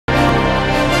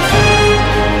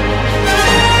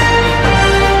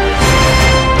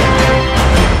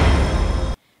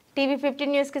TV15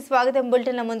 News की स्वागतम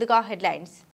bulletin ముందుగా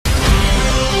headlines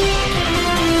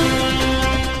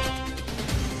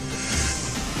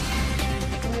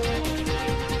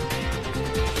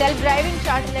సెల్ఫ్ డ్రైవింగ్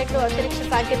శాటిలైట్ లో అంతరిక్ష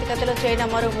సాంకేతికతలో చైనా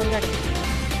మరో ముందడుగు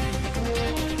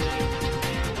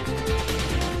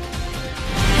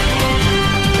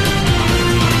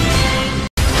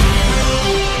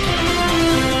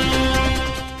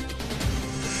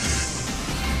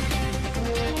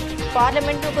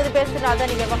పార్లమెంట్ ను కుదిపేస్తున్న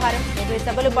అదాని వ్యవహారం ఉభయ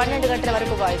సభలు 12 గంటల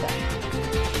వరకు వాయిదా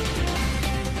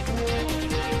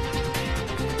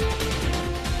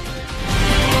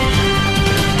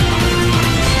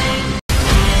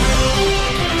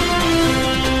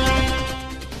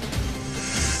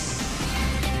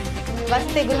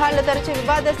వసతి గృహాల్లో తరచూ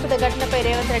వివాదాస్పద ఘటనపై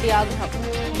రేవంత్ రెడ్డి ఆగ్రహం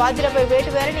బాధ్యులపై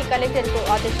వేటు వేరని కలెక్టర్కు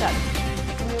ఆదేశాలు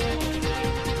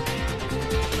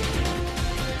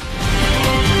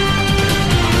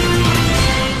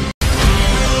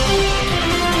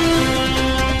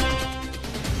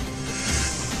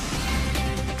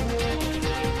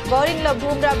బౌలింగ్ లో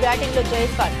బూమ్రా బ్యాటింగ్ లో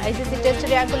జైస్వాల్ ఐసీసీ టెస్ట్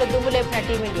ర్యాంకులో దుమ్ము లేపిన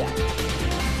టీమిండియా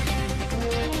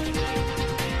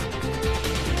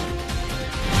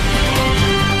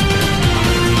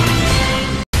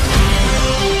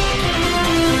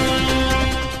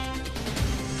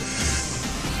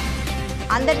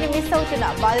అందరినీ మిస్ అవుతున్న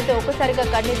బాధతో ఒక్కసారిగా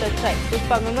కన్నీళ్లు వచ్చాయి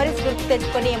పుష్ప మెమరీస్ గుర్తు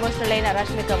తెచ్చుకొని ఎమోషనల్ అయిన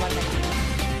రష్మిక మందన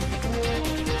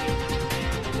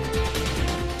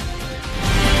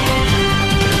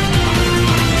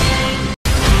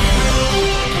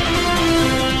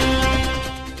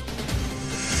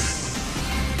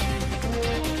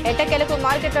ఎట్టకేలకు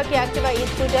మార్కెట్లోకి యాక్టివ్ ఈ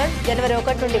స్కూటర్ జనవరి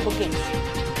 1 నుండి బుకింగ్స్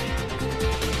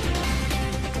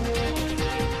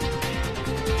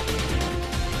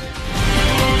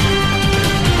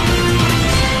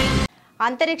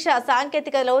అంతరిక్ష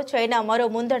సాంకేతికతలో చైనా మరో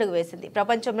ముందడుగు వేసింది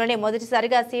ప్రపంచంలోనే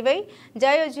మొదటిసారిగా సివై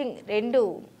జయోజింగ్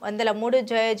 203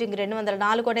 జయోజింగ్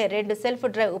 204 అనే 2 సెల్ఫ్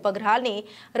డ్రైవ్ ఉపగ్రహాల్ని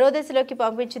రోదసిలోకి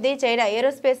పంపించింది China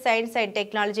aerospace science and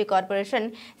technology corporation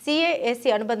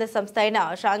సిఏఎస్సి అనుబంధ సంస్థ అయిన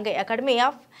Shanghai academy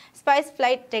of spice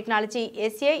flight technology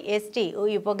ఎస్ఏఎస్టీ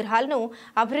ఈ ఉపగ్రహాలను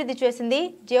అభివృద్ధి చేసింది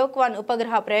జియోక్వాన్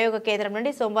ఉపగ్రహ ప్రయోగ కేంద్రం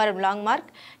నుండి సోమవారం లాంగ్ మార్క్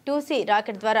 2C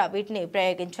రాకెట్ ద్వారా వీటిని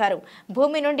ప్రయోగించారు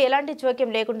భూమి నుండి ఎలాంటి జోక్యం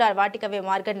లేకుండా వాటికవే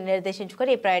మార్గాన్ని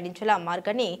నిర్దేశించుకుని ప్రయాణించేలా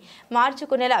మార్గాన్ని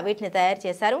మార్చుకునేలా వీటిని తయారు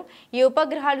చేశారు ఈ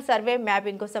ఉపగ్రహాలు సర్వే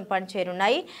మ్యాపింగ్ కోసం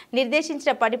పనిచేయనున్నాయి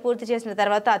నిర్దేశించిన పని పూర్తి చేసిన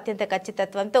తర్వాత అత్యంత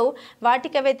ఖచ్చితత్వంతో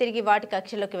వాటికవే తిరిగి వాటి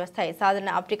కక్షలోకి వస్తాయి సాధారణ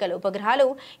ఆప్టికల్ ఉపగ్రహాలు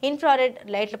ఇన్ఫ్రారెడ్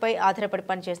లైట్లపై ఆధారపడి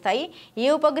పనిచేస్తాయి ఈ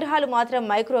ఉపగ్రహాలు మాత్రం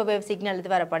మైక్రోవేవ్ సిగ్నల్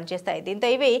ద్వారా పనిచేస్తాయి దీంతో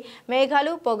ఇవి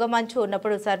మేఘాలు పొగమంచు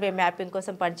ఉన్నప్పుడు సర్వే మ్యాపింగ్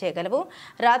కోసం పనిచేయగలవు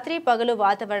రాత్రి పగలు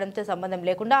వాతావరణంతో సంబంధం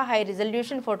లేకుండా హై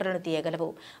రిజల్యూషన్ ఫోటోలను తీయగలవు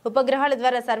ఉపగ్రహాల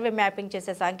ద్వారా సర్వే మ్యాపింగ్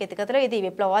చేసే సాంకేతికతలో ఇది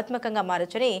విప్లవాత్మకంగా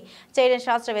మారొచ్చని చైనా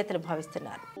శాస్త్రవేత్తలు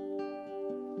భావిస్తున్నారు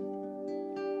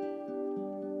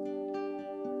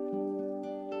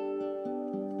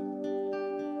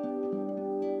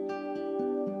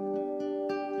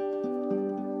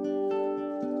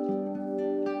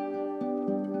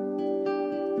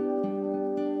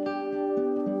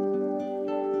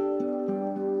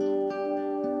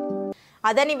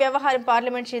అదాని వ్యవహారం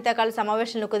పార్లమెంట్ శీతాకాల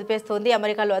సమావేశాలను కుదిపేస్తోంది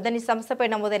అమెరికాలో అదాని సంస్థపై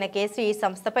నమోదైన కేసు ఈ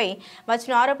సంస్థపై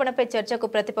వచ్చిన ఆరోపణపై చర్చకు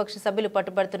ప్రతిపక్ష సభ్యులు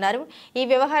పట్టుబడుతున్నారు ఈ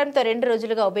వ్యవహారంతో 2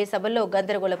 రోజులుగా ఉభయ సభల్లో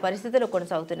గందరగోళ పరిస్థితులు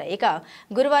కొనసాగుతున్నాయి ఇక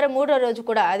గురువారం 3వ రోజు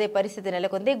కూడా అదే పరిస్థితి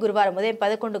నెలకొంది గురువారం ఉదయం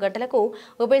 11 గంటలకు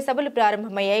ఉభయ సభలు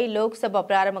ప్రారంభమయ్యాయి లోక్సభ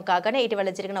ప్రారంభం కాగానే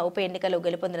ఇటీవల జరిగిన ఉప ఎన్నికల్లో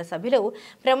గెలుపొందిన సభ్యులు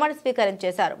ప్రమాణ స్వీకారం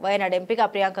చేశారు వయనాడ్ ఎంపీగా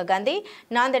ప్రియాంక గాంధీ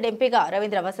నాందేడ్ ఎంపీగా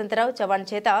రవీంద్ర వసంతరావు చవాన్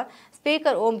చేత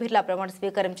స్పీకర్ ఓం బిర్లా ప్రమాణ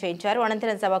స్వీకారం చేయించారు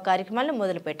అనంతరం సభ కార్యక్రమాలను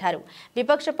మొదలుపెట్టారు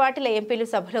విపక్ష పార్టీల ఎంపీలు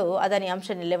సభలో అదాని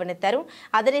అంశాన్ని లేవనెత్తారు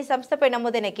అదాని సంస్థపై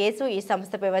నమోదైన కేసు ఈ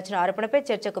సంస్థపై వచ్చిన ఆరోపణపై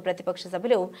చర్చకు ప్రతిపక్ష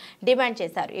సభ్యులు డిమాండ్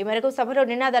చేశారు ఈ మేరకు సభలో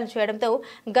నినాదాలు చేయడంతో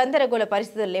గందరగోళ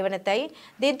పరిస్థితులు లేవనెత్తాయి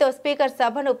దీంతో స్పీకర్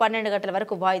సభను 12 గంటల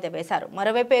వరకు వాయిదా వేశారు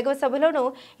మరోవైపు ఎగువ సభలోనూ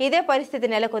ఇదే పరిస్థితి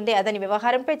నెలకొంది అదాని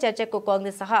వ్యవహారంపై చర్చకు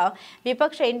కాంగ్రెస్ సహా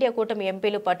విపక్ష ఇండియా కూటమి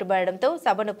ఎంపీలు పట్టుబడడంతో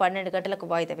సభను 12 గంటలకు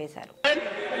వాయిదా వేశారు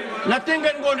Nothing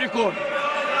can go on record.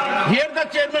 Hear the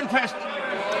chairman first.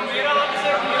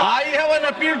 I have an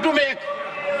appeal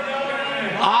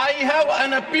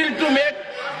to make.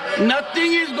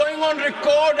 Nothing is going on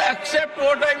record except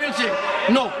what I will say.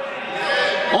 No.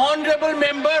 Honorable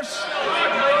members,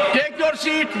 take your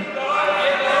seat.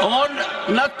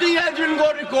 Nothing has been go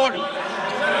record.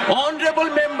 Honorable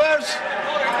members,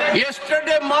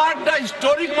 yesterday marked a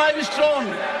historic milestone.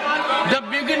 The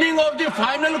beginning of the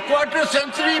final quarter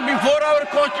century before our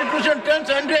constitution turns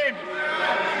 100.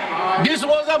 This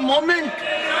was a moment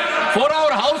for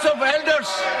our House of Elders,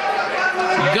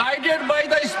 guided by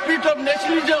the spirit of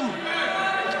nationalism,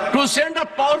 to to send a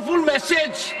powerful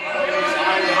message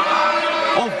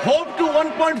of hope to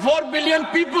 1.4 billion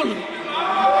people,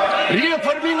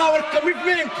 reaffirming our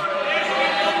commitment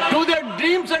to their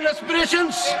dreams and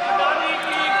aspirations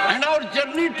and our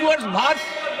journey towards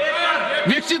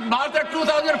Viksit Bharat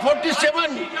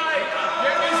 2047.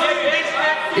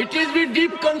 It is with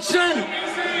deep concern,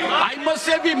 I must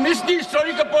say, we missed the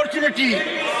historic opportunity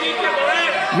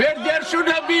where there should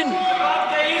have been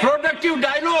productive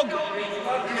dialogue,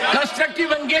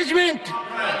 constructive engagement,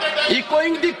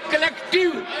 echoing the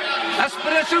collective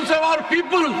aspirations of our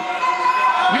people.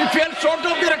 We fell short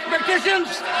of their expectations.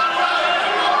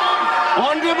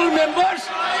 Honorable members,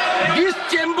 this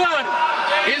chamber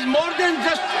is more than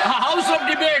just a house of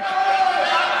debate.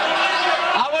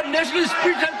 Our national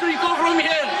spirit has to echo from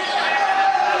here.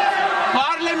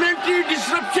 Parliamentary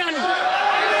disruption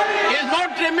is not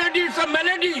remedy, it's a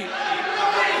melody.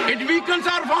 It weakens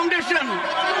our foundation.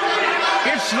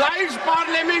 It slides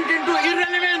Parliament into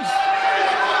irrelevance.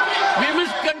 We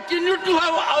must continue to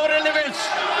have our relevance.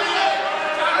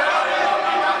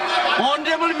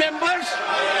 Honorable members,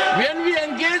 when we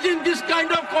engage in this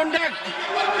kind of conduct,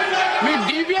 we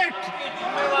deviate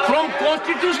from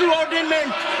constitutional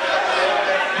ordainment.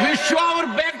 We show our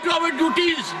back to our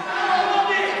duties.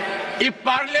 If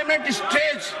Parliament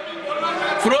strays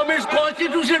from its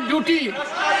constitutional duty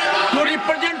to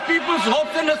represent people's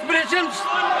hopes and aspirations,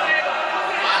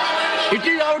 it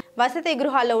is our వసతి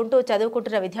గృహాల్లో ఉంటూ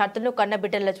చదువుకుంటున్న విద్యార్థులను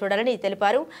కన్నబిడ్డల్లో చూడాలని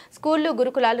తెలిపారు. స్కూళ్లు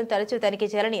గురుకులాలను తరచూ తనిఖీ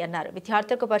చేయాలని అన్నారు.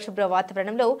 విద్యార్థులకు పరిశుభ్ర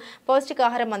వాతావరణంలో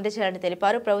పౌష్టికాహారం అందించాలని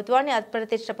తెలిపారు. ప్రభుత్వాన్ని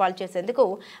అప్రతిష్ట పాలు చేసేందుకు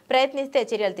ప్రయత్నిస్తే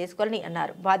చర్యలు తీసుకోవాలని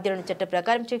అన్నారు. బాధ్యులను చట్ట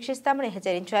ప్రకారం శిక్షిస్తామని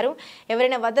హెచ్చరించారు.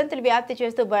 ఎవరైనా వదంతులు వ్యాప్తి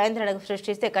చేస్తూ భయాందోళనకు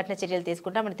సృష్టిస్తే కఠిన చర్యలు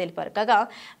తీసుకుంటామని తెలిపారు. కాగా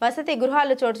వసతి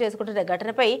గృహాల్లో చోటు చేసుకుంటున్న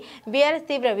ఘటనపై బీఆర్ఎస్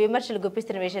తీవ్ర విమర్శలు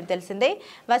గుప్పిస్తున్న విషయం తెలిసిందే.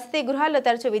 వసతి గృహాల్లో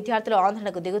తరచూ విద్యార్థులు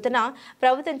ఆందోళనకు దిగుతున్నా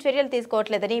ప్రభుత్వం చర్యలు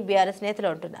తీసుకోవట్లేదని బీఆర్ఎస్ నేతలు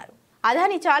అంటున్నారు.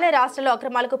 అదాని చాలా రాష్ట్రాల్లో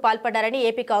అక్రమాలకు పాల్పడ్డారని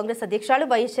ఏపీ కాంగ్రెస్ అధ్యక్షులు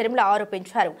వైఎస్ షర్మిల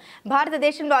ఆరోపించారు.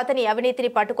 భారతదేశంలో అతని అవినీతిని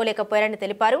పట్టుకోలేకపోయారని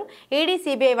తెలిపారు. ఈడీ,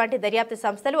 సీబీఐ వంటి దర్యాప్తు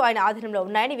సంస్థలు ఆయన ఆధీనంలో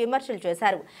ఉన్నాయని విమర్శలు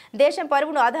చేశారు. దేశం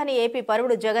పరువును అదాని, ఏపీ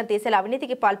పరువును జగన్ తీసేలా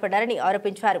అవినీతికి పాల్పడ్డారని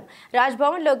ఆరోపించారు.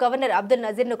 రాజ్భవన్ లో గవర్నర్ అబ్దుల్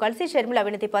నజీర్ ను కలిసి షర్మిల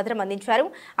అవినీతి పత్రం అందించారు.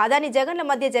 అదాని, జగన్ల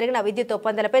మధ్య జరిగిన విద్యుత్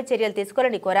ఒప్పందాలపై చర్యలు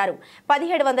తీసుకోవాలని కోరారు.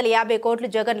 1750 కోట్లు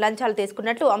జగన్ లంచాలు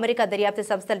తీసుకున్నట్లు అమెరికా దర్యాప్తు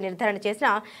సంస్థలు నిర్ధారణ చేసిన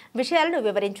విషయాలను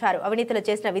వివరించారు. అవినీతిలో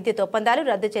చేసిన విద్యుత్ ఒప్పందాలు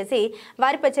రద్దు చేసి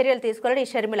వారిపై చర్యలు తీసుకోవాలని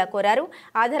షర్మిల కోరారు.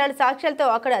 ఆధారాల సాక్ష్యాలతో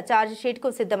అక్కడ ఛార్జ్ షీట్ కు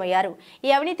సిద్ధమయ్యారు. ఈ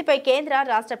అవినీతిపై కేంద్ర,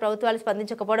 రాష్ట్ర ప్రభుత్వాలు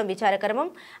స్పందించకపోవడం విచారకరం.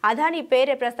 అదాని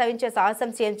పేరే ప్రస్తావించే సాహసం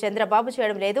సీఎం చంద్రబాబు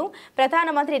చేయడం లేదు.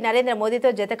 ప్రధానమంత్రి నరేంద్ర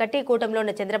మోదీతో జతకట్టి కూటమిలో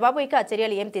ఉన్న చంద్రబాబు ఇక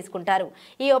చర్యలు ఏం తీసుకుంటారు?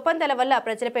 ఈ ఒప్పందాల వల్ల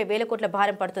ప్రజలపై వేల కోట్ల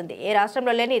భారం పడుతుంది. ఏ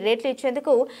రాష్ట్రంలో లేని రేట్లు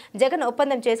ఇచ్చేందుకు జగన్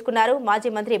ఒప్పందం చేసుకున్నారు.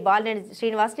 మాజీ మంత్రి బాలినేని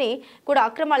శ్రీనివాస్ ని కూడా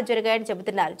అక్రమాలు జరిగాయని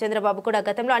చెబుతున్నారు. చంద్రబాబు కూడా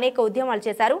గతంలో అనేక ఉద్యమాలు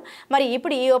చేశారు. మరి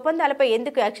ఇప్పుడు ఈ ఒప్పందాలపై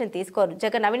ఎందుకు యాక్షన్ తీసుకోరు?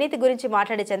 జగన్ అవినీతి గురించి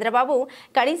మాట్లాడే చంద్రబాబు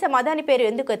కనీసం అదాని పేరు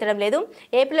ఎందుకు ఎత్తడం లేదు?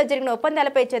 ఏపీలో జరిగిన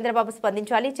ఒప్పందాలపై చంద్రబాబు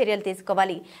స్పందించాలి, చర్యలు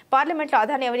తీసుకోవాలి. పార్లమెంట్లో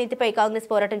అదాని అవినీతిపై కాంగ్రెస్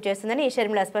పోరాటం చేస్తుందని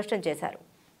షర్మిల స్పష్టం చేశారు.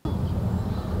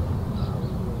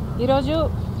 ఈరోజు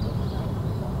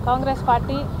కాంగ్రెస్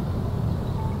పార్టీ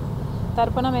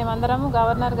తరపున మేమందరం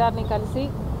గవర్నర్ గారిని కలిసి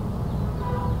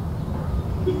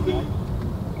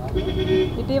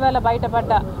ఇటీవల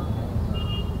బయటపడ్డ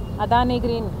అదానీ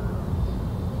గ్రీన్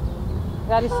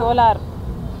గారి సోలార్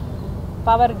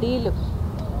పవర్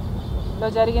డీల్లో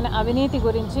జరిగిన అవినీతి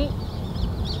గురించి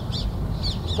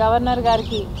గవర్నర్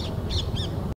గారికి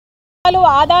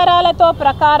ఆధారాలతో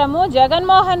ప్రకారము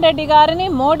జగన్మోహన్ రెడ్డి గారిని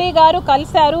మోడీ గారు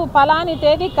కలిశారు, ఫలాని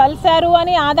తేదీ కలిశారు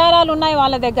అని ఆధారాలు ఉన్నాయి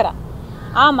వాళ్ళ దగ్గర.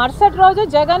 ఆ మరుసటి రోజు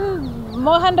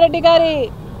జగన్మోహన్ రెడ్డి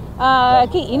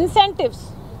గారికి ఇన్సెంటివ్స్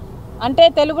అంటే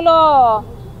తెలుగులో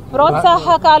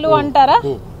ప్రోత్సాహకాలు అంటారా,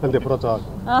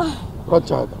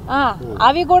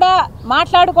 అవి కూడా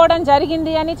మాట్లాడుకోవడం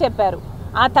జరిగింది అని చెప్పారు.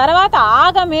 ఆ తర్వాత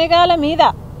ఆగమేఘాల మీద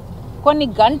కొన్ని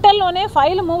గంటల్లోనే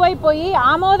ఫైల్ మూవ్ అయిపోయి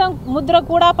ఆమోదం ముద్ర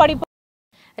కూడా పడిపోయింది.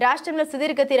 రాష్ట్రంలో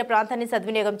సుదీర్ఘ తీర ప్రాంతాన్ని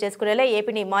సద్వినియోగం చేసుకునేలా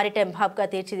ఏపీని మారిటైమ్ హబ్గా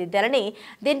తీర్చిదిద్దాలని,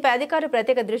 దీనిపై అధికారులు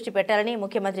ప్రత్యేక దృష్టి పెట్టాలని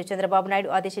ముఖ్యమంత్రి చంద్రబాబు నాయుడు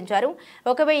ఆదేశించారు.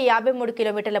 1053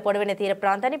 కిలోమీటర్ల పొడవైన తీర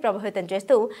ప్రాంతాన్ని ప్రభావితం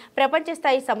చేస్తూ ప్రపంచ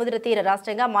స్థాయి సముద్ర తీర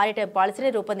రాష్ట్రంగా మారిటైమ్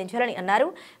పాలసీని రూపొందించాలని అన్నారు.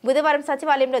 బుధవారం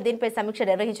సచివాలయంలో దీనిపై సమీక్ష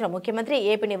నిర్వహించిన ముఖ్యమంత్రి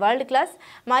ఏపీని వరల్డ్ క్లాస్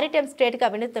మారిటైమ్ స్టేట్గా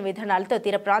వినూత్న విధానాలతో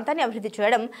తీర ప్రాంతాన్ని అభివృద్ధి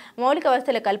చేయడం, మౌలిక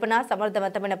వసతుల కల్పన,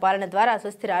 సమర్థవంతమైన పాలన ద్వారా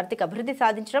సుస్థిర ఆర్థిక అభివృద్ధి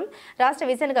సాధించడం రాష్ట్ర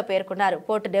విజన్గా పేర్కొన్నారు.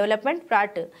 Port development,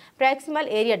 proximal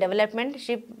area development,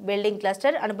 ship building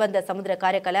cluster, అనుబంధ సముద్ర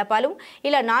కార్యకలాపాలు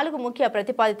ఇలా 4 ముఖ్య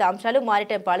ప్రతిపాదిత అంశాలు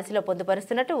మారిటైమ్ పాలసీలో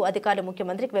పొందుపరుస్తున్నట్టు అధికారులు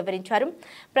ముఖ్యమంత్రికి వివరించారు.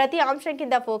 ప్రతి అంశం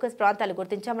కింద ఫోకస్ ప్రాంతాలు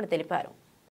గుర్తించామని తెలిపారు.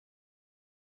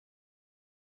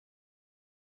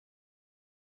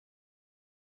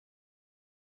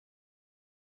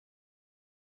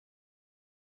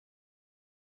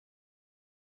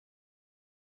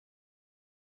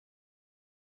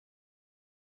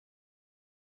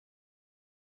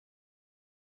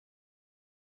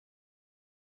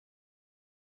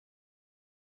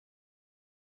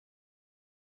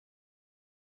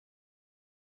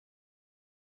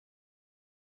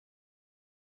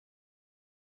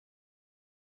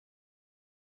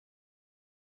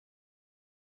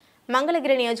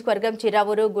 మంగళగిరి నియోజకవర్గం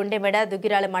చిరావూరు, గుండెమెడ,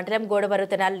 దుగ్గిరాల మండలం,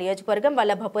 గోడవరుతనాల నియోజకవర్గం,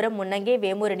 వల్లభపురం, మున్నంగి,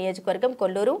 వేమూరు నియోజకవర్గం,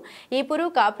 కొల్లూరు, ఈపూరు,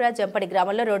 కాప్రా, జంపడి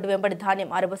గ్రామాల్లో రోడ్డు వెంబడి ధాన్యం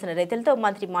ఆరబోసిన రైతులతో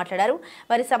మంత్రి మాట్లాడారు.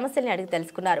 వారి సమస్యల్ని అడిగి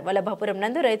తెలుసుకున్నారు. వల్లభపురం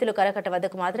నందు రైతులు కరకట్ట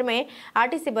వద్దకు మాత్రమే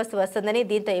ఆర్టీసీ బస్సు వస్తుందని,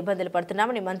 దీంతో ఇబ్బందులు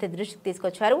పడుతున్నామని మంత్రి దృష్టికి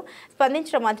తీసుకొచ్చారు.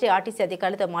 స్పందించిన మంత్రి ఆర్టీసీ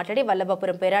అధికారులతో మాట్లాడి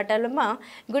వల్లభపురం పేరాటలమ్మ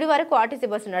గుడి వరకు ఆర్టీసీ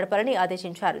బస్సు నడపాలని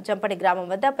ఆదేశించారు. జంపడి గ్రామం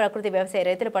వద్ద ప్రకృతి వ్యవసాయ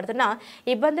రైతులు పడుతున్న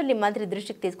ఇబ్బందుల్ని మంత్రి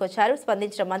దృష్టికి తీసుకొచ్చారు.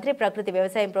 స్పందించిన మంత్రి ప్రకృతి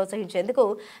వ్యవసాయం ప్రోత్సహించేందుకు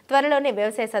త్వరలోనే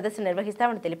వ్యవసాయ సదస్సు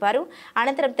నిర్వహిస్తామని తెలిపారు.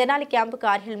 అనంతరం తెనాలి క్యాంపు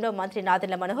కార్యాలయంలో మంత్రి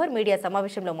నాదెండ్ల మనోహర్ మీడియా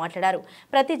సమావేశంలో మాట్లాడారు.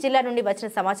 ప్రతి జిల్లా నుండి వచ్చిన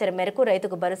సమాచారం మేరకు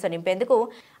రైతుకు భరోసా నింపేందుకు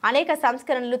అనేక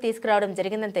సంస్కరణలు తీసుకురావడం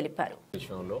జరిగిందని తెలిపారు.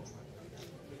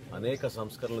 అనేక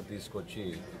సంస్కరణలు తీసుకొచ్చి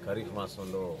ఖరీఫ్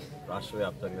మాసంలో రాష్ట్ర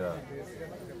వ్యాప్తంగా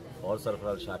పౌర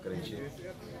సరఫరాలు శాఖ నుంచి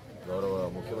గౌరవ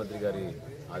ముఖ్యమంత్రి గారి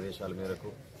ఆదేశాల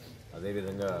మేరకు,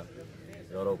 అదేవిధంగా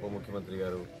గౌరవ ఉప ముఖ్యమంత్రి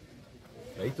గారు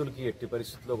రైతులకి ఎట్టి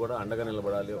పరిస్థితుల్లో కూడా అండగా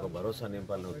నిలబడాలి, ఒక భరోసా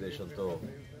నింపాలనే ఉద్దేశంతో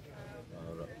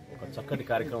ఒక చక్కటి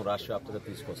కార్యక్రమం రాష్ట్ర వ్యాప్తంగా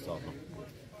తీసుకొస్తా ఉన్నాం.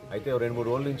 అయితే 2-3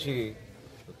 రోజుల నుంచి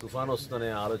తుఫాను వస్తుందనే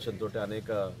ఆలోచనతో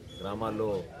అనేక గ్రామాల్లో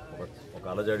ఒక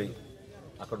అలజడి,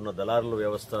 అక్కడున్న దళారుల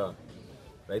వ్యవస్థ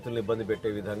రైతులను ఇబ్బంది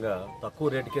పెట్టే విధంగా తక్కువ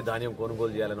రేటుకే ధాన్యం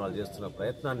కొనుగోలు చేయాలని వాళ్ళు చేస్తున్న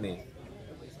ప్రయత్నాన్ని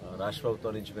రాష్ట్ర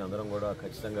ప్రభుత్వం నుంచి మేము అందరం కూడా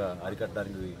ఖచ్చితంగా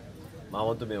అరికట్టడానికి మా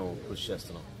వంతు మేము కృషి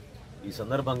చేస్తున్నాం. ఈ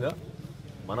సందర్భంగా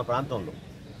మన ప్రాంతంలో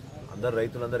అందరు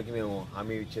రైతులందరికీ మేము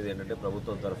హామీ ఇచ్చేది ఏంటంటే,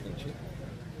 ప్రభుత్వం తరఫు నుంచి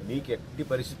మీకు ఎట్టి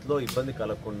పరిస్థితుల్లో ఇబ్బంది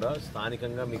కలగకుండా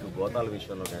స్థానికంగా మీకు గోతాల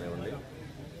విషయంలో కానివ్వండి,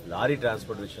 లారీ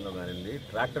ట్రాన్స్పోర్ట్ విషయంలో కానివ్వండి,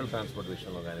 ట్రాక్టర్ ట్రాన్స్పోర్ట్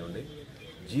విషయంలో కానివ్వండి,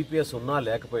 జీపీఎస్ ఉన్నా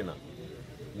లేకపోయినా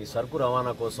మీ సరుకు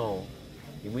రవాణా కోసం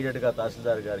ఇమీడియట్గా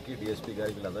తహసీల్దార్ గారికి, డిఎస్పీ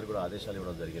గారికి వీళ్ళందరికీ కూడా ఆదేశాలు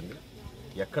ఇవ్వడం జరిగింది.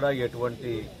 ఎక్కడా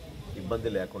ఎటువంటి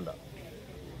ఇబ్బంది లేకుండా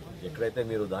ఎక్కడైతే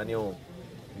మీరు ధాన్యం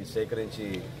సేకరించి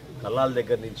కల్లాల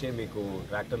దగ్గర నుంచే మీకు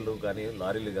ట్రాక్టర్లు కానీ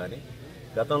లారీలు కానీ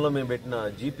గతంలో మేము పెట్టిన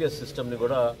జీపీఎస్ సిస్టమ్ని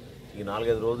కూడా ఈ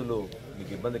 4-5 రోజులు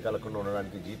మీకు ఇబ్బంది కలగకుండా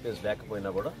ఉండడానికి జీపీఎస్ లేకపోయినా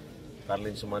కూడా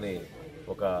తరలించమని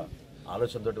ఒక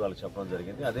ఆలోచనతోటి వాళ్ళకి చెప్పడం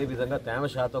జరిగింది. అదేవిధంగా తేమ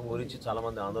శాతం గురించి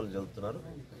చాలామంది ఆందోళన చెందుతున్నారు.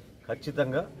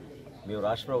 ఖచ్చితంగా మేము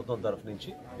రాష్ట్ర ప్రభుత్వం తరఫు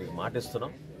నుంచి మీకు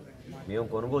మాటిస్తున్నాం. మేము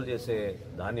కొనుగోలు చేసే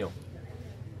ధాన్యం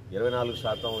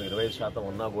 24%, 25%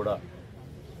 ఉన్నా కూడా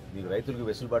మీకు రైతులకు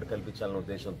వెసులుబాటు కల్పించాలనే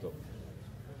ఉద్దేశంతో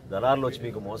దళారులు వచ్చి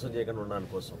మీకు మోసం చేయకుండా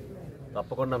ఉండడానికి కోసం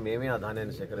తప్పకుండా మేమే ఆ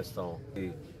ధాన్యాన్ని సేకరిస్తాం. ఈ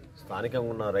స్థానికంగా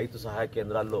ఉన్న రైతు సహాయ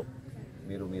కేంద్రాల్లో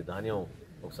మీరు మీ ధాన్యం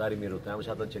ఒకసారి మీరు తేమ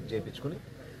శాతం చెక్ చేయించుకుని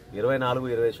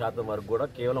 24-20% వరకు కూడా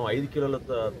కేవలం 5 కిలోల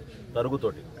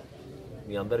తరుగుతోటి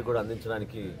మీ అందరికీ కూడా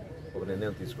అందించడానికి ఒక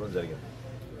నిర్ణయం తీసుకోవడం జరిగింది.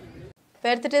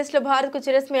 పెర్త్ టెస్టులో భారత్కు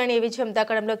చిరస్మరణీయ విజయం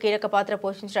దక్కడంలో కీలక పాత్ర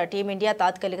పోషించిన టీమిండియా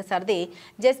తాత్కాలిక సారథి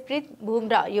జస్ప్రీత్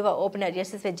బుమ్రా, యువ opener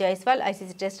Yashasvi Jaiswal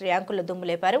ICC test ర్యాంకుల్లో దుమ్ము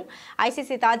లేపారు.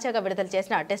 ఐసీసీ తాజాగా విడుదల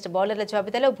చేసిన టెస్ట్ బౌలర్ల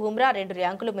జాబితాలో బుమ్రా 2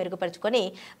 ర్యాంకులు మెరుగుపరుచుకొని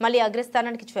మళ్లీ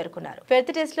అగ్రస్థానానికి చేరుకున్నారు.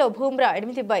 పెర్త్ టెస్టులో బుమ్రా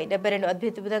 8/72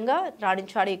 అద్భుతంగా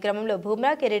రాణించాడు. ఈ క్రమంలో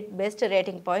బుమ్రా కెరీర్ బెస్ట్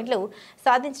రేటింగ్ పాయింట్లు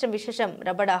సాధించడం విశేషం.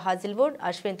 రబడా, హాజిల్వుడ్,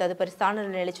 అశ్విన్ తదుపరి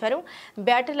స్థానంలో నిలిచారు.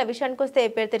 బ్యాటర్ల విషయానికొస్తే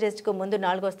పెర్త్ టెస్టుకు ముందు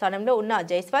 4వ స్థానంలో ఉన్న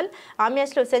జైస్వాల్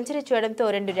మ్యాచ్లో సెంచరీ చేయడంతో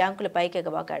 2 ర్యాంకుల పైకి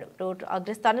ఎగబాకాడు. రూట్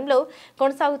అగ్రస్థానంలో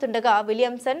కొనసాగుతుండగా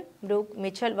విలియమ్సన్, బ్రూక్,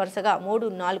 మిచెల్ వరుసగా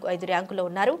 3, 4, 5 ర్యాంకుల్లో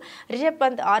ఉన్నారు. రిషబ్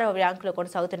పంత్ 6వ ర్యాంకులో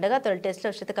కొనసాగుతుండగా తొలి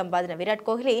టెస్టులో శతకం బాదిన విరాట్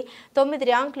కోహ్లీ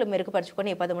 9 ర్యాంకులు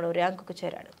మెరుగుపరుచుకొని 13వ ర్యాంకుకు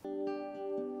చేరాడు.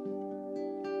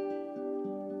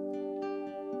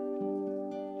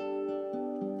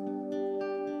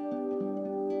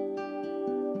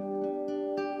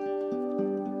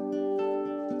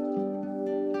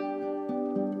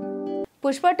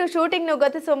 పుష్ప 2 షూటింగ్ ను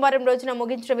గత సోమవారం రోజున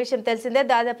ముగించిన విషయం తెలిసిందే.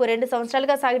 దాదాపు 2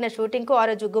 సంవత్సరాలుగా సాగిన షూటింగ్ కు ఆ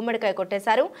రోజు గుమ్మడికాయ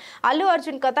కొట్టేశారు. అల్లు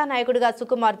అర్జున్ కథానాయకుడిగా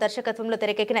సుకుమార్ దర్శకత్వంలో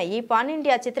తెరకెక్కిన ఈ పాన్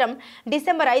ఇండియా చిత్రం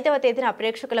డిసెంబర్ 5వ తేదీన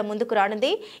ప్రేక్షకుల ముందుకు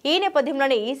రానుంది. ఈ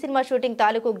నేపథ్యంలోనే ఈ సినిమా షూటింగ్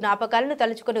తాలూకు జ్ఞాపకాలను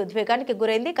తలుచుకుని ఉద్వేగానికి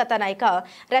గురైంది కథానాయిక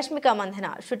రష్మిక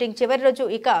మందన. షూటింగ్ చివరి రోజు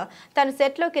ఇక తను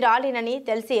సెట్లోకి రాలేనని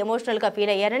తెలిసి ఎమోషనల్ గా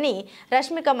ఫీల్ అయ్యారని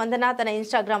రష్మిక మందన తన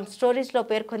ఇన్స్టాగ్రామ్ స్టోరీస్ లో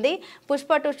పేర్కొంది.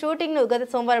 పుష్ప 2 షూటింగ్ ను గత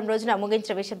సోమవారం రోజున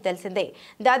ముగించిన విషయం తెలిసిందే.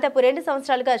 దాదాపు 2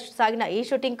 సంవత్సరాలుగా సాగిన ఈ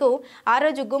షూటింగ్ కు ఆ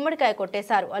రోజు గుమ్మడికాయ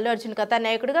కొట్టేశారు. అల్లు అర్జున్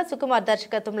కథానాయకుడిగా సుకుమార్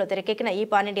దర్శకత్వంలో తెరకెక్కిన ఈ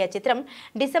పాన్ ఇండియా చిత్రం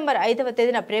డిసెంబర్ 5వ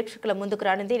తేదీన ప్రేక్షకుల ముందుకు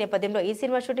రానుంది. ఈ నేపథ్యంలో ఈ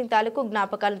సినిమా షూటింగ్ తాలూకు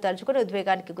జ్ఞాపకాలను తలుచుకుని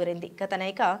ఉద్వేగానికి గురైంది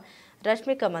కథానాయిక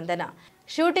రష్మిక మందన.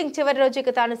 షూటింగ్ చివరి రోజు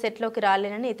ఇక తాను సెట్లోకి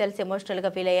రాలేనని తెలిసి ఎమోషనల్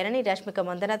గా ఫీల్ అయ్యారని రష్మిక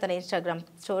మందన తన ఇన్స్టాగ్రామ్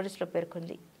స్టోరీస్ లో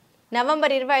పేర్కొంది.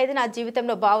 నవంబర్ 25 నా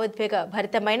జీవితంలో భావోద్వేగ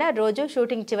భరితమైన రోజు,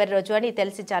 షూటింగ్ చివరి రోజు అని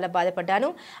తెలిసి చాలా బాధపడ్డాను.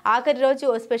 ఆఖరి రోజు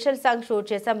ఓ స్పెషల్ సాంగ్ షూట్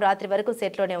చేశాం. రాత్రి వరకు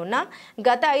సెట్లోనే ఉన్నా.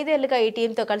 గత 5 ఏళ్లుగా ఈ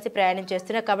టీంతో కలిసి ప్రయాణం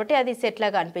చేస్తున్నా కాబట్టి అది సెట్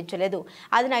లాగా అనిపించలేదు.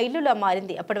 అది నా ఇల్లులా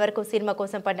మారింది. అప్పటి వరకు సినిమా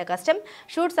కోసం పడిన కష్టం,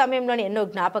 షూట్ సమయంలోని ఎన్నో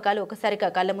జ్ఞాపకాలు ఒకసారిగా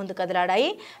కళ్ళ ముందు కదలాడాయి.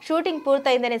 షూటింగ్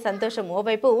పూర్తయిందనే సంతోషం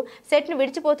ఓవైపు, సెట్ను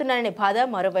విడిచిపోతున్నాననే బాధ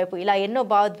మరోవైపు. ఇలా ఎన్నో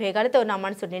భావోద్వేగాలతో నా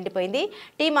మనసు నిండిపోయింది.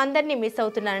 టీం అందరినీ మిస్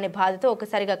అవుతున్నాననే బాధతో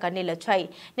ఒకసారిగా కన్నీళ్ళు వచ్చాయి.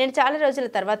 నేను చాలా రోజుల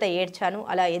తర్వాత ఏడ్చాను.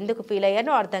 అలా ఎందుకు ఫీల్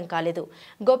అయ్యానో అర్థం కాలేదు.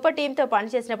 గొప్ప టీంతో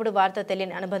పనిచేసినప్పుడు వారితో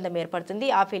తెలియని అనుబంధం ఏర్పడుతుంది.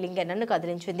 ఆ ఫీలింగే నన్ను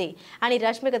కదిలించింది అని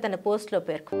రష్మిక తన పోస్ట్లో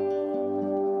పేర్కొంది.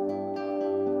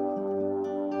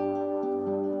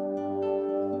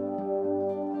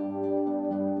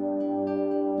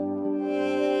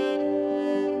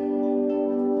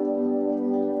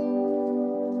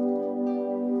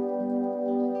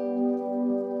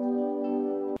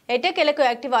 ఎట్టకేలకు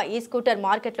యాక్టివా ఈ స్కూటర్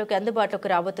మార్కెట్లోకి అందుబాటులోకి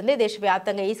రాబోతుంది.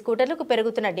 దేశవ్యాప్తంగా ఈ స్కూటర్లకు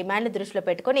పెరుగుతున్న డిమాండ్ దృష్టిలో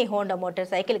పెట్టుకుని హోండా మోటార్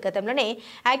సైకిల్ గతంలోనే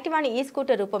యాక్టివాని ఈ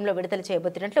స్కూటర్ రూపంలో విడుదల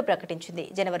చేయబోతున్నట్లు ప్రకటించింది.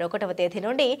 జనవరి 1వ తేదీ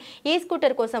నుండి ఈ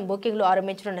స్కూటర్ కోసం బుకింగ్లు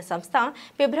ఆరంభించనున్న సంస్థ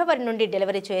ఫిబ్రవరి నుండి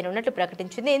డెలివరీ చేయనున్నట్లు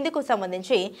ప్రకటించింది. ఇందుకు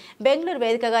సంబంధించి బెంగళూరు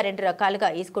వేదికగా 2 రకాలుగా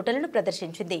ఈ స్కూటర్లను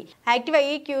ప్రదర్శించింది. యాక్టివా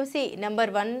ఈ QC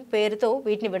నంబర్ 1 పేరుతో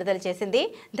వీటిని విడుదల చేసింది.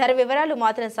 ధర వివరాలు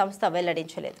మాత్రం సంస్థ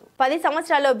వెల్లడించలేదు. 10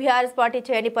 సంవత్సరాల్లో బీఆర్ఎస్ పార్టీ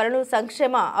చేయని పనులు,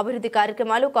 సంక్షేమ అభివృద్ధి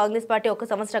కార్యక్రమాలు కాంగ్రెస్ పార్టీ 1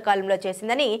 సంవత్సర కాలంలో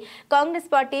చేసిందని కాంగ్రెస్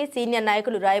పార్టీ సీనియర్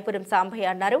నాయకులు రాయపురం సాంబయ్య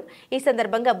అన్నారు. ఈ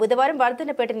సందర్భంగా బుధవారం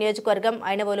వర్ధన్నపేట నియోజకవర్గం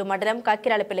ఐనవోలు మండలం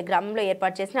కక్కిరాలపల్లి గ్రామంలో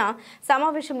ఏర్పాటు చేసిన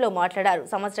సమావేశంలో మాట్లాడారు.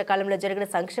 సంవత్సర కాలంలో జరిగిన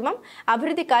సంక్షేమం,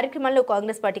 అభివృద్ధి కార్యక్రమాల్లో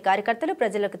కాంగ్రెస్ పార్టీ కార్యకర్తలు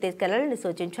ప్రజలకు తీసుకెళ్లాలని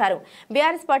సూచించారు.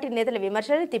 బీఆర్ఎస్ పార్టీ నేతల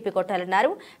విమర్శలను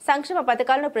తిప్పికొట్టాలన్నారు. సంక్షేమ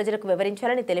పథకాలను ప్రజలకు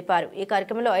వివరించాలని తెలిపారు. ఈ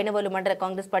కార్యక్రమంలో ఐనవోలు మండల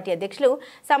కాంగ్రెస్ పార్టీ అధ్యక్షులు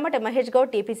సమ్మట Mahesh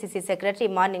Goud, TPCC secretary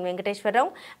morning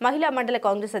Venkateswararao, మహిళా మండల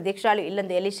కాంగ్రెస్ అధ్యక్షురాలు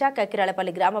ఇల్లందు ఎలిషా,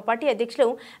 కక్కిరాలపల్లి గ్రామ పార్టీ అధ్యక్షులు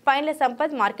పైన్ల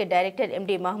Sampath, market director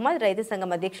MD Mohammed, రైతు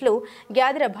సంఘం అధ్యక్షులు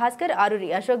గ్యాదర భాస్కర్, ఆరూరి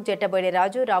అశోక్, జట్టబోయిన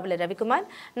రాజు, రావుల రవికుమార్,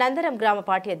 నందరం గ్రామ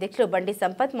పార్టీ అధ్యక్షులు బండి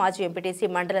సంపత్, మాజీ ఎంపీటీసీ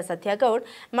మండల సత్యగౌడ్,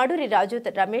 మడూరి రాజు,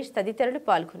 రమేష్ తదితరులు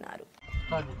పాల్గొన్నారు.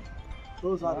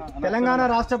 తెలంగాణ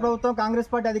రాష్ట్ర ప్రభుత్వం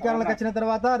కాంగ్రెస్ పార్టీ అధికారంలోకి వచ్చిన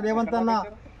తర్వాత రేవంత్ అన్న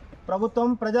ప్రభుత్వం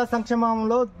ప్రజా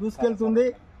సంక్షేమంలో దూసుకెళ్తుంది.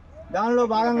 దానిలో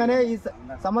భాగంగానే ఈ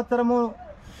సంవత్సరము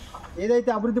ఏదైతే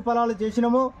అభివృద్ధి ఫలాలు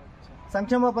చేసినామో,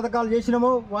 సంక్షేమ పథకాలు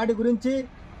చేసినామో వాటి గురించి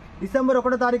డిసెంబర్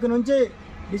 1వ తారీఖు నుంచి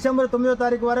డిసెంబర్ 9వ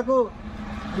తారీఖు వరకు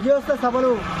విజయోత్సవ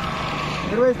సభలు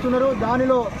నిర్వహిస్తున్నారు.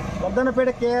 దానిలో వర్ధన్నపేట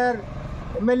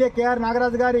ఎమ్మెల్యే కేఆర్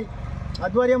నాగరాజు గారి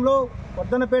ఆధ్వర్యంలో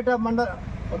వర్ధన్నపేట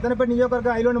నియోజకవర్గ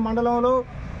ఐలోని మండలంలో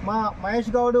మా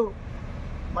మహేష్ గౌడ్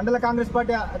మండల కాంగ్రెస్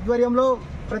పార్టీ ఆధ్వర్యంలో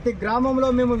ప్రతి గ్రామంలో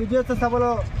మేము విజయోత్సవ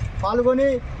సభలో పాల్గొని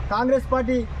కాంగ్రెస్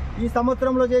పార్టీ ఈ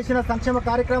సంవత్సరంలో చేసిన సంక్షేమ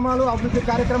కార్యక్రమాలు, అభివృద్ధి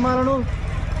కార్యక్రమాలను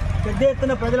పెద్ద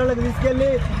ఎత్తున ప్రజలకు తీసుకెళ్లి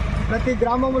ప్రతి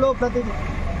గ్రామంలో ప్రతి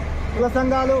కుల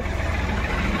సంఘాలు,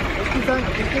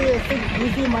 ఎస్సీ,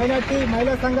 బీసీ, మైనార్టీ,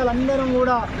 మహిళా సంఘాలందరం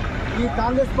కూడా ఈ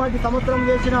కాంగ్రెస్ పార్టీ సంవత్సరం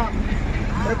చేసిన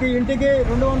ప్రతి ఇంటికి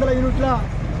 200 యూనిట్ల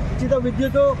ఉచిత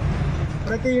విద్యుత్,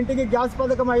 ప్రతి ఇంటికి గ్యాస్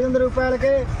పథకం 500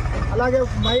 రూపాయలకే, అలాగే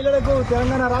మహిళలకు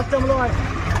తెలంగాణ రాష్ట్రంలో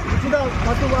ఉచిత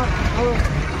బస్సు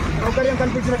సౌకర్యం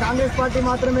కల్పించిన కాంగ్రెస్ పార్టీ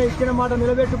మాత్రమే ఇచ్చిన మాట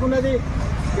నిలబెట్టుకున్నది.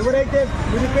 ఎవరైతే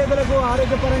నిరుపేదలకు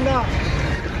ఆరోగ్యపరంగా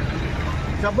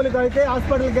జబ్బులు కలిగితే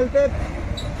హాస్పిటల్కి వెళ్తే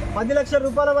 10 లక్షల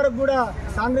రూపాయల వరకు కూడా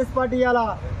కాంగ్రెస్ పార్టీ ఇవాళ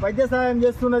వైద్య సహాయం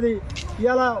చేస్తున్నది.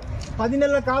 ఇవాళ 10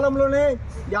 నెలల కాలంలోనే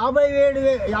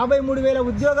 53,000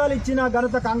 ఉద్యోగాలు ఇచ్చిన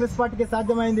ఘనత కాంగ్రెస్ పార్టీకి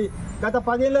సాధ్యమైంది. గత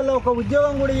 10 ఏళ్లలో ఒక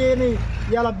ఉద్యోగం కూడా ఇవ్వని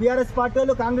ఇవాళ బీఆర్ఎస్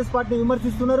పార్టీలు కాంగ్రెస్ పార్టీని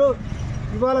విమర్శిస్తున్నారు.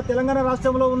 ఇవాళ తెలంగాణ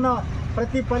రాష్ట్రంలో ఉన్న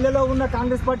ప్రతి పల్లెలో ఉన్న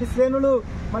కాంగ్రెస్ పార్టీ శ్రేణులు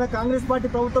మన కాంగ్రెస్ పార్టీ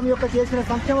ప్రభుత్వం యొక్క చేసిన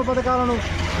సంక్షేమ పథకాలను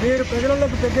మీరు ప్రజలకు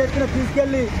పెద్ద ఎత్తున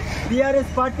తీసుకెళ్లి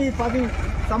బీఆర్ఎస్ పార్టీ 10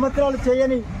 సంవత్సరాలు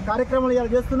చేయని కార్యక్రమాలు ఇలా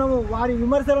చేస్తున్నాము. వారి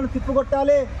విమర్శలను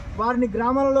తిప్పుకొట్టాలి. వారిని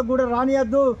గ్రామాలలో కూడా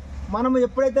రానియద్దు. మనము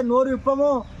ఎప్పుడైతే నోరు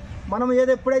విప్పమో, మనం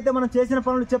ఎప్పుడైతే మనం చేసిన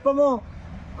పనులు చెప్పమో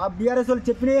ఆ బీఆర్ఎస్ వాళ్ళు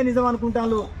చెప్పినయే నిజం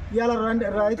అనుకుంటాను. ఇవాళ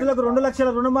రైతులకు 2 లక్షల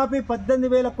రుణమాఫీ,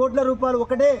 18,000 కోట్ల రూపాయలు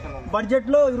ఒకటే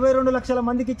బడ్జెట్లో 22 లక్షల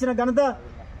మందికి ఇచ్చిన ఘనత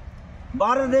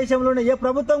భారతదేశంలోనే ఏ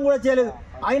ప్రభుత్వం కూడా చేయలేదు.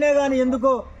 అయినా కానీ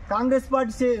ఎందుకో కాంగ్రెస్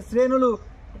పార్టీ శ్రేణులు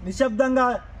నిశ్శబ్దంగా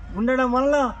ఉండడం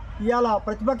వలన ఇవాళ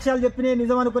ప్రతిపక్షాలు చెప్పినే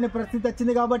నిజం అనుకునే పరిస్థితి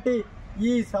వచ్చింది. కాబట్టి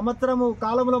ఈ సంవత్సరము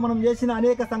కాలంలో మనం చేసిన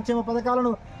అనేక సంక్షేమ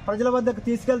పథకాలను ప్రజల వద్దకు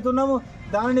తీసుకెళ్తున్నాము.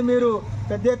 దానిని మీరు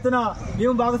పెద్ద ఎత్తున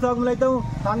మేము భాగస్వాములు అవుతాము.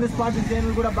 కాంగ్రెస్ పార్టీ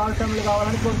శ్రేణులు కూడా భాగస్వాములు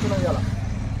కావాలని కోరుతున్నాం. ఇలా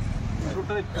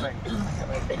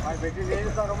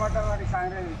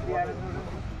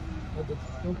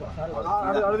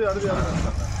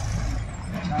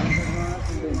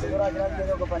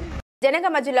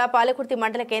జనగామ జిల్లా పాలకుర్తి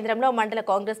మండల కేంద్రంలో మండల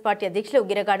కాంగ్రెస్ పార్టీ అధ్యక్షులు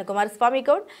గిరగాని కుమారస్వామి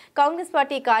గౌడ్, కాంగ్రెస్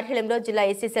పార్టీ కార్యాలయంలో జిల్లా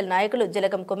ఎస్సీసీఎల్ నాయకులు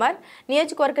జలగం కుమార్,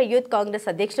 నియోజకవర్గ యూత్ కాంగ్రెస్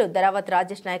అధ్యక్షులు ధరావత్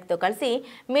రాజేష్ నాయక్తో కలిసి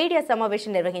మీడియా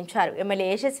సమావేశం నిర్వహించారు. ఎమ్మెల్యే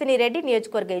యశస్విని రెడ్డి,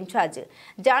 నియోజకవర్గ ఇన్ఛార్జ్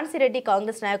ఝాన్సీ రెడ్డి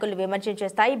కాంగ్రెస్ నాయకులు విమర్శించే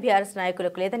స్థాయి బీఆర్ఎస్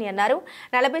నాయకులకు లేదని అన్నారు.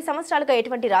 40 సంవత్సరాలుగా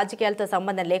ఎటువంటి రాజకీయాలతో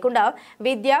సంబంధం లేకుండా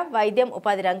విద్య, వైద్యం,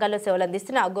 ఉపాధి రంగాల్లో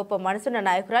సేవలందిస్తున్న గొప్ప మనసున్న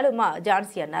నాయకురాలు మా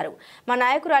ఝాన్సీ అన్నారు. మా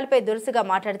నాయకురాలపై దురుసుగా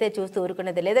మాట్లాడితే చూస్తూ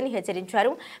ఊరుకునేది లేదని హెచ్చరించారు.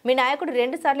 మీ నాయకుడు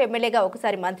 2 సార్లు ఎమ్మెల్యేగా,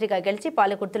 ఒకసారి మంత్రిగా గెలిచి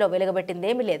పాలకుర్తిలో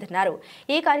వెలుగబెట్టిందేమీ లేదన్నారు.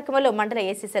 ఈ కార్యక్రమంలో మండల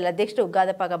ఎస్సీసీఎల్ అధ్యక్షుడు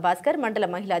గాదపాక భాస్కర్, మండల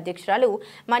మహిళా అధ్యక్షురాలు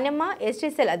మన్యమ్మ,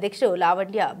 ఎస్టీసీఎల్ అధ్యక్షుడు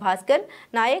లావణ్య భాస్కర్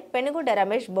నాయక్, పెనుగొండ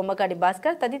రమేష్, బొమ్మకాడి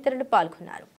భాస్కర్ తదితరులు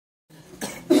పాల్గొన్నారు.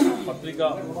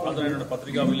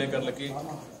 పత్రికా విలేకరులకి,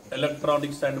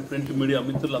 ఎలక్ట్రానిక్స్ అండ్ ప్రింట్ మీడియా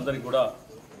మిత్రులందరికీ కూడా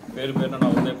పేరు పేరున నా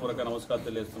హృదయపూర్వక నమస్కారం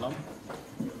తెలియజేస్తున్నాం.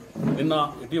 నిన్న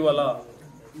ఇటీవల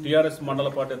టీఆర్ఎస్ మండల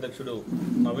పార్టీ అధ్యక్షుడు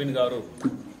నవీన్ గారు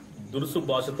దురుసు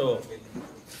భాషతో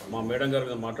మా మేడం గారి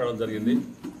మీద మాట్లాడడం జరిగింది.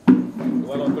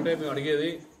 ఇవాళ ఒకటే మేము అడిగేది,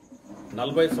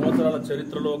 40 సంవత్సరాల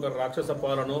చరిత్రలో ఒక రాక్షస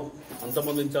పాలనను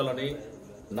అంతమొందించాలని,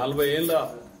 40 ఏళ్ల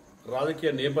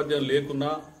రాజకీయ నేపథ్యం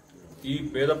లేకున్నా ఈ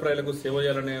పేద ప్రజలకు సేవ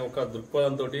చేయాలనే ఒక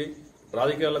దృక్పథంతో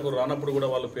రాజకీయాలకు రానప్పుడు కూడా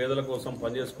వాళ్ళు పేదల కోసం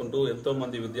పనిచేసుకుంటూ ఎంతో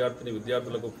మంది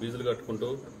విద్యార్థులకు ఫీజులు కట్టుకుంటూ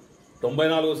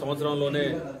 94 సంవత్సరంలోనే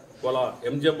వాళ్ళ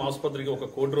ఎంజిఎం ఆసుపత్రికి 1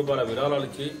 కోటి రూపాయల విరాళాలు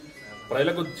ఇచ్చి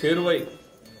ప్రజలకు చేరువై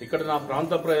ఇక్కడ నా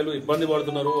ప్రాంత ప్రజలు ఇబ్బంది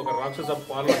పడుతున్నారు, ఒక రాక్షస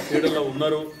పాలన క్రీడల్లో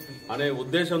ఉన్నారు అనే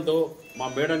ఉద్దేశంతో మా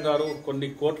మేడం గారు కొన్ని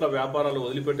కోట్ల వ్యాపారాలు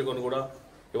వదిలిపెట్టుకొని కూడా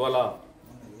ఇవాళ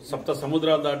 7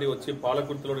 సముద్రాలు దాటి వచ్చి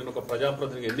పాలకుర్తిలో నేను ఒక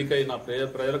ప్రజాప్రతినిధి ఎన్నికై నా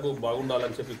ప్రజలకు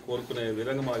బాగుండాలని చెప్పి కోరుకునే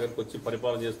విధంగా మా దగ్గరకు వచ్చి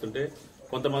పరిపాలన చేస్తుంటే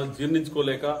కొంతమంది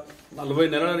జీర్ణించుకోలేక 40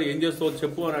 నెలలు ఏం చేస్తావో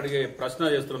చెప్పు అని అడిగే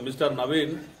ప్రశ్న చేస్తున్నాం. మిస్టర్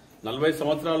నవీన్, 40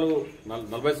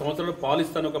 సంవత్సరాలు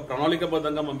పాలిస్తాను ఒక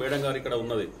ప్రణాళికబద్ధంగా మా మేడం గారు ఇక్కడ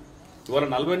ఉన్నది. ఇవాళ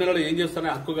 40 నెలలు ఏం చేస్తానే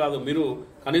హక్కు కాదు. మీరు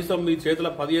కనీసం మీ చేతుల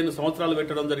 15 సంవత్సరాలు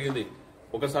పెట్టడం జరిగింది.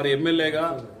 ఒకసారి ఎమ్మెల్యేగా,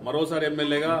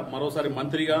 మరోసారి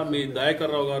మంత్రిగా మీ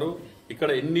దయాకర్ రావు గారు ఇక్కడ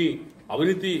ఎన్ని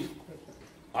అవినీతి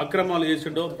అక్రమాలు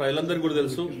చేసిండో ప్రజలందరికీ కూడా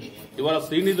తెలుసు. ఇవాళ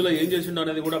శ్రీనిధిలో ఏం చేసిండో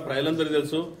అనేది కూడా ప్రజలందరికీ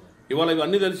తెలుసు. ఇవాళ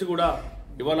ఇవన్నీ తెలిసి కూడా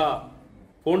ఇవాళ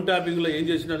ఫోన్ ట్యాపింగ్ లో ఏం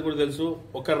చేసిండో కూడా తెలుసు.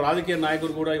 ఒక రాజకీయ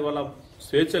నాయకుడు కూడా ఇవాళ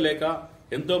స్వేచ్ఛ లేక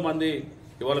ఎంతో మంది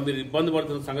ఇవాళ మీరు ఇబ్బంది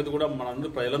పడుతున్న సంగతి కూడా మనందరూ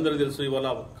ప్రజలందరికీ తెలుసు. ఇవాళ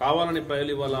కావాలని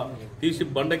ప్రజలు ఇవాళ తీసి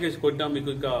బండకేసి కొట్టినా మీకు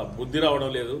ఇంకా బుద్ధి రావడం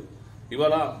లేదు.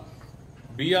 ఇవాళ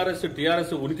బీఆర్ఎస్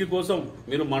టీఆర్ఎస్ ఉనికి కోసం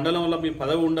మీరు మండలంలో మీ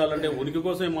పదవి ఉండాలంటే ఉనికి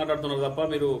కోసమే మాట్లాడుతున్నారు తప్ప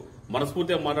మీరు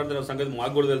మనస్ఫూర్తిగా మాట్లాడుతున్న సంగతి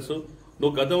మాకు కూడా తెలుసు.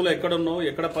 నువ్వు గతంలో ఎక్కడున్నావు,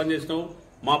 ఎక్కడ పనిచేసినావు,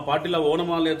 మా పార్టీలో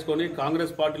ఓనమాలు నేర్చుకొని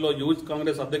కాంగ్రెస్ పార్టీలో యూత్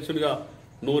కాంగ్రెస్ అధ్యక్షుడిగా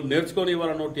నువ్వు నేర్చుకొని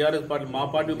ఇవాళ నువ్వు టీఆర్ఎస్ పార్టీ మా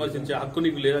పార్టీ విమర్శించే హక్కు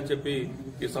నీకు లేదని చెప్పి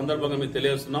ఈ సందర్భంగా మీకు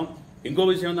తెలియజేస్తున్నాం. ఇంకో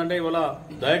విషయం ఏంటంటే ఇవాళ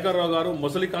దయాకర్ రావు గారు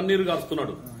మొసలి కన్నీరు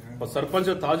కారుస్తున్నాడు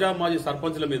సర్పంచ్, తాజా మాజీ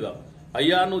సర్పంచ్ల మీద.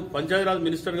 అయ్యా, నువ్వు పంచాయతీరాజ్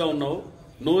మినిస్టర్ గా ఉన్నావు,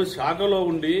 నువ్వు శాఖలో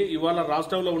ఉండి ఇవాళ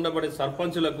రాష్ట్రంలో ఉండబడే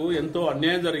సర్పంచులకు ఎంతో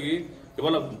అన్యాయం జరిగి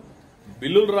ఇవాళ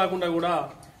బిల్లులు రాకుండా కూడా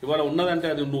ఇవాళ ఉన్నదంటే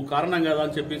అది నువ్వు కారణం కదా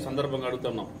అని చెప్పి సందర్భంగా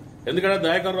అడుగుతున్నాం. ఎందుకంటే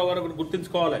దయాకర్ రావు గారు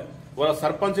గుర్తించుకోవాలి, ఇవాళ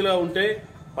సర్పంచ్గా ఉంటే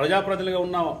ప్రజాప్రతినిధిగా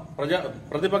ఉన్న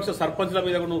ప్రతిపక్ష సర్పంచ్ల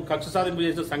మీద నువ్వు కక్ష సాధింపు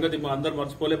చేసిన సంగతి మా అందరూ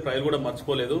మర్చిపోలేదు, ప్రజలు కూడా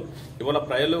మర్చిపోలేదు. ఇవాళ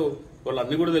ప్రజలు వాళ్ళు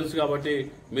అన్ని కూడా తెలుసు కాబట్టి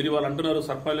మీరు ఇవాళ అంటున్నారు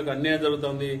సర్పంచ్లకు అన్యాయం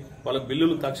జరుగుతుంది, వాళ్ళ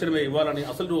బిల్లులు తక్షణమే ఇవ్వాలని.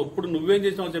 అసలు నువ్వు ఎప్పుడు నువ్వేం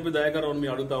చేసినావు చెప్పి దయాకర్ రావు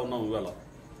మేము అడుగుతా ఉన్నాం.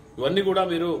 ఇవన్నీ కూడా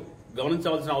మీరు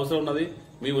గమనించవలసిన అవసరం ఉన్నది.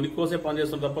 మీ ఉనికి కోసే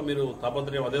పనిచేస్తున్నారు తప్ప మీరు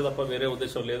తాపత్రయం అదే తప్ప వేరే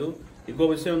ఉద్దేశం లేదు.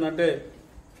 ఇంకో విషయం ఏంటంటే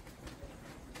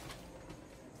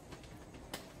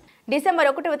డిసెంబర్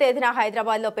 1వ తేదీన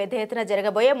హైదరాబాద్ లో పెద్ద ఎత్తున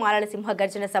జరగబోయే మాలల సింహ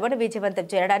గర్జన సభను విజయవంతం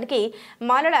చేయడానికి,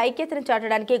 మాలల ఐక్యతను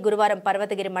చాటడానికి గురువారం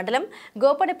పర్వతగిరి మండలం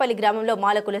గోపనపల్లి గ్రామంలో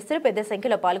మాల కులస్తులు పెద్ద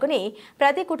సంఖ్యలో పాల్గొని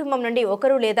ప్రతి కుటుంబం నుండి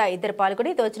 1 లేదా 2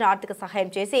 పాల్గొని తోచిన ఆర్థిక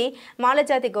సహాయం చేసి మాల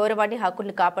జాతి గౌరవాన్ని,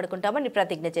 హక్కులను కాపాడుకుంటామని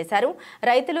ప్రతిజ్ఞ చేశారు.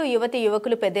 రైతులు,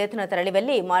 యువకులు పెద్ద ఎత్తున తరలి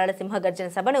వెళ్లి మాలల సింహ గర్జన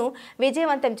సభను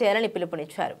విజయవంతం చేయాలని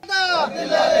పిలుపునిచ్చారు.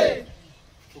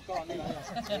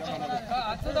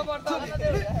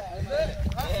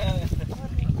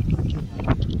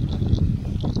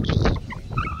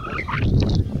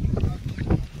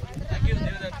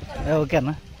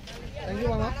 ఓకేనా?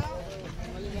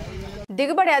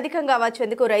 దిగుబడి అధికంగా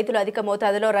వచ్చేందుకు రైతులు అధిక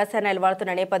మోతాదులో రసాయనాలు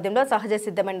వాడుతున్న నేపథ్యంలో సహజ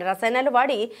సిద్ధమైన రసాయనాలు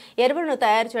వాడి ఎరువులను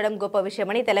తయారు చేయడం గొప్ప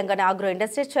విషయమని Telangana agro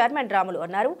industries chairman Ramulu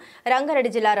అన్నారు.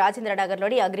 రంగారెడ్డి జిల్లా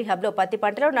రాజేంద్రనగర్లోని అగ్రిహబ్లో పత్తి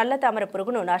పంటలో నల్ల తామర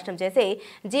పురుగును నాశనం చేసి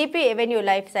జీపీ ఎవెన్యూ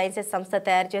లైఫ్ సైన్సెస్ సంస్థ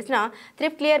తయారు చేసిన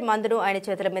త్రిప్ క్లియర్ మందును ఆయన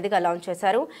చేతుల మీదుగా లాంచ్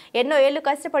చేశారు. ఎన్నో ఏళ్లు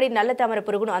కష్టపడి నల్ల తామర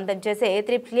పురుగును అందం చేసే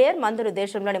త్రిప్ క్లియర్ మందును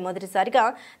దేశంలోని మొదటిసారిగా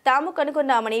తాము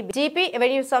కనుగొన్నామని జీపీ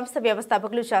ఎవెన్యూ సంస్థ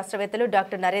వ్యవస్థాపకులు, శాస్త్రవేత్తలు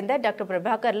డాక్టర్ నరేందర్, డాక్టర్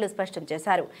ప్రభాకర్లు స్పష్టం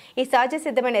చేశారు. ఈ సహజ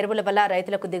సిద్ధమైన ఎరువుల వల్ల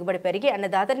రైతులకు దిగుబడి పెరిగి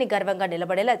అన్నదాతల్ని గర్వంగా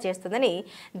నిలబడేలా చేస్తుందని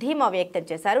ధీమా వ్యక్తం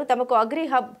చేశారు. తమకు అగ్రి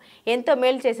హబ్ ఎంతో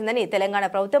మేలు చేసిందని, తెలంగాణ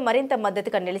ప్రభుత్వం మరింత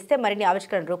మద్దతుగా నిలిస్తే మరిన్ని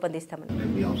ఆవిష్కరణ రూపొందిస్తామని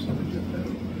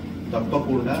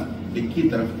తప్పకుండా డిక్కీ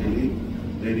తరఫుకెళ్ళి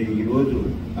నేను ఈరోజు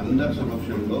అందరి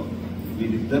సమక్షంలో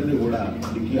వీరిద్దరిని కూడా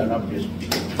డిక్కీ అడాప్ట్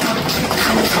చేసుకుంటాను.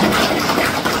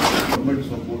 గవర్నమెంట్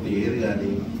సపోర్ట్ ఏది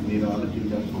కానీ మీరు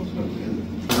ఆలోచించాల్సిన అవసరం లేదు.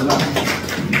 అలా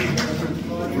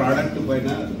ప్రోడక్ట్ పైన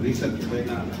రీసెర్చ్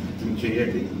పైన మీరు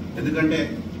చేయండి. ఎందుకంటే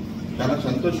చాలా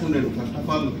సంతోషం. నేను ఫస్ట్ ఆఫ్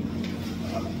ఆల్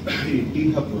ఈ టీ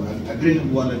హబ్ అగ్రి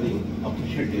హబ్ వాళ్ళని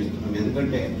అప్రిషియేట్ చేస్తున్నాను.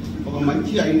 ఎందుకంటే ఒక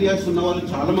మంచి ఐడియాస్ ఉన్న వాళ్ళు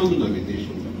చాలా మంది ఉన్నారు ఈ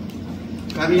దేశంలో.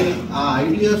 కానీ ఆ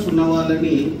ఐడియాస్ ఉన్న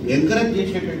వాళ్ళని ఎంకరేజ్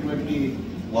చేసేటటువంటి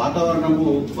వాతావరణము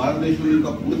భారతదేశంలో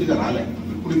ఇంకా పూర్తిగా రాలే.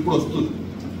 ఇప్పుడు వస్తుంది.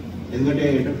 ఎందుకంటే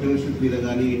ఎంటర్ప్రినర్షిప్ మీద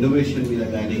కానీ ఇన్నోవేషన్ మీద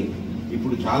కానీ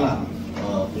ఇప్పుడు చాలా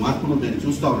మార్పులు నేను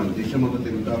చూస్తూ ఉన్నాను. దేశమంతా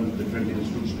తిరుగుతూ ఉంటాను, డిఫరెంట్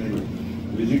ఇన్స్టిట్యూట్స్ నేను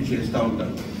విజిట్ చేస్తూ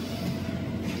ఉంటాను.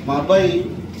 మా అబ్బాయి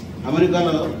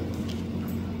అమెరికాలో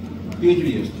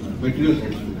పిహెచ్డీ చేస్తున్నాడు, మెటీరియల్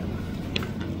సైన్స్ మీద.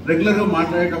 రెగ్యులర్గా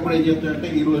మాట్లాడేటప్పుడు ఏం చెప్తాడంటే,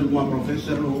 ఈరోజు మా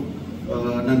ప్రొఫెసర్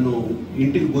నన్ను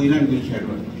ఇంటికి భోజనాన్ని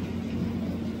పిలిచాడు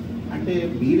అంటే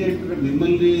మీరేంటే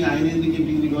మిమ్మల్ని ఆయన ఎందుకు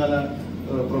ఇంటికి పిలవాలా?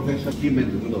 Professor scheme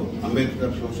ఎందుకుందో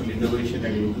Ambedkar social innovation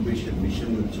and incubation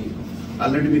machine నుంచి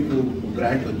ఆల్రెడీ మీకు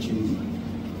గ్రాంట్ వచ్చింది.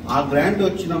 ఆ గ్రాంట్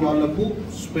వచ్చిన వాళ్లకు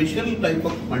special type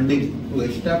of funding to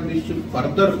establish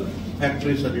further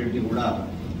factories అనేది కూడా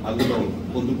అందులో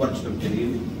పొందుపరచడం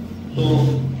జరిగింది. సో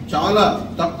చాలా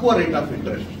తక్కువ రేట్ ఆఫ్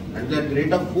ఇంట్రెస్ట్, అంటే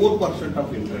రేట్ ఆఫ్ 4%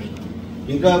 ఆఫ్ ఇంట్రెస్ట్.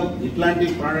 ఇంకా ఇట్లాంటి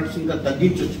ప్రోడక్ట్స్ ఇంకా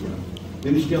తగ్గించవచ్చు కూడా.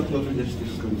 మినిస్ట్రీ ఆఫ్ సోషల్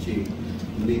జస్టిస్ నుంచి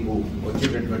మీకు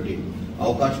వచ్చేటటువంటి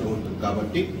అవకాశం ఉంటుంది.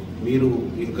 కాబట్టి మీరు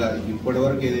ఇంకా ఇప్పటి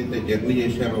వరకు ఏదైతే జర్నీ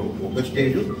చేశారో ఒక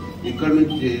స్టేజ్, ఇక్కడ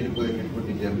నుంచి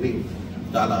చేరిపోయేటటువంటి జర్నీ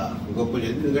చాలా గొప్ప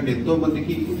జర్నీ. ఎందుకంటే ఎంతో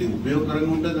మందికి ఇది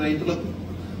ఉపయోగకరంగా ఉంటుంది రైతులకు,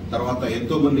 తర్వాత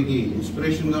ఎంతో మందికి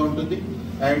ఇన్స్పిరేషన్ గా ఉంటుంది,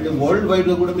 అండ్ వరల్డ్ వైడ్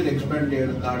గా కూడా మీరు ఎక్స్పాండ్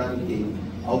కావడానికి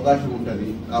అవకాశం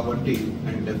ఉంటుంది. కాబట్టి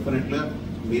అండ్ డెఫినెట్ గా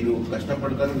మీరు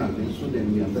కష్టపడతారని నాకు తెలుసు. నేను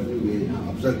మీ అందరినీ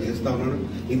అబ్జర్వ్ చేస్తా ఉన్నాను.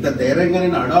 ఇంత ధైర్యంగా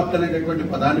నేను అడాప్ట్ అనేటటువంటి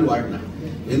పదాన్ని వాడినా.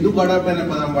 ఎందుకు అడాప్ట్ అనే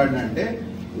పదం వాడినా అంటే,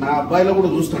 నా అబ్బాయిలో కూడా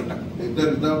చూస్తుంటా,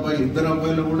 ఇద్దరు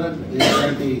అబ్బాయిలు కూడా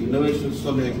ఇలాంటి ఇన్నోవేషన్స్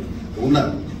తోనే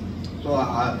ఉన్నారు. సో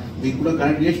మీకు కూడా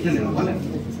కనెక్ట్ చేసిన నేను అవ్వాలి.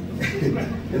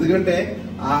 ఎందుకంటే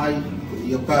ఆ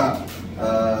యొక్క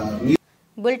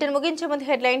బులెటిన్ ముగించే ముందు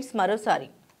హెడ్లైన్స్ మరోసారి.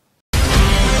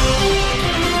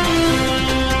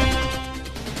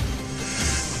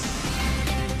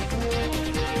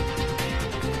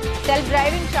 సెల్ఫ్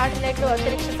డ్రైవింగ్ శాటిలైట్లు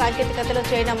అంతరిక్ష సాంకేతికతలో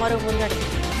చైనా మరో ముందడుగు.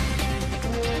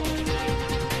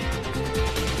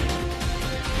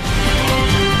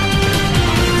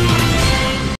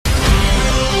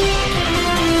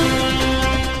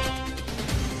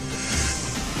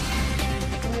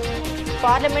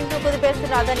 పార్లమెంట్ను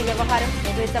కుదిపేస్తున్న అదాని వ్యవహారం,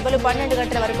 ఉభయ సభలు 12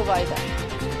 గంటల వరకు వాయిదా.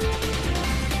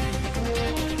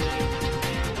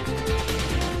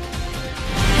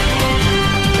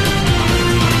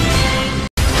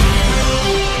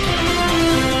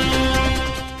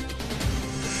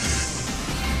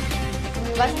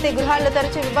 వసతి గృహాల్లో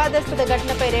తరచూ వివాదాస్పద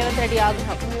ఘటనపై రేవంత్ రెడ్డి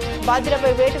ఆగ్రహం,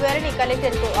 బాధ్యులపై వేటు వేరని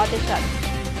కలెక్టర్కు ఆదేశాలు.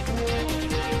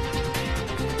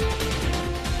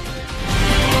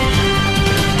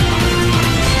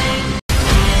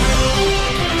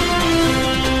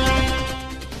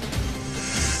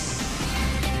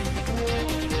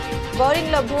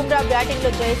 బౌలింగ్ లో బూమ్రా, బ్యాటింగ్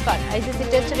లో జైస్వాల్, ఐసీసీ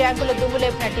టెస్టు ర్యాంకుల్లో దుమ్ము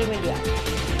లేపిన టీమిండియా.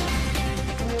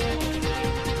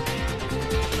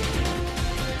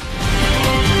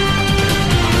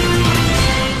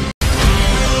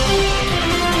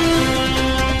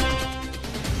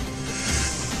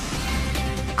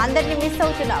 అందరినీ మిస్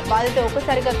అవుతున్నా, బాధతో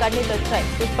ఒక్కసారిగా కన్నీళ్లు వచ్చాయి.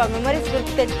 పుష్ప మెమరీస్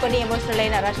గుర్తు తెచ్చుకొని ఎమోషనల్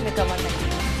అయిన రష్మిక మందన.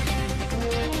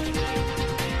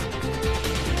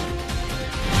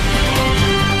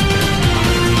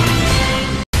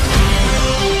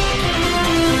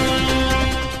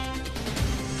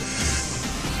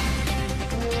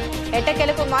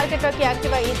 ఎట్టకేలకు మార్కెట్లోకి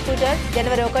యాక్టివ్ ఈ స్కూటర్,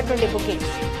 జనవరి 1 నుండి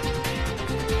బుకింగ్స్.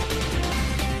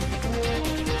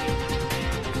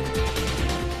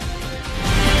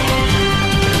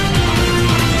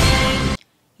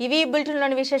 ఇవి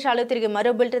బులెటిన్లోని విశేషాలు. తిరిగి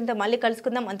మరో బులెటిన్తో మళ్ళీ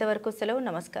కలుసుకుందాం. అంతవరకు సెలవు.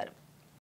 నమస్కారం.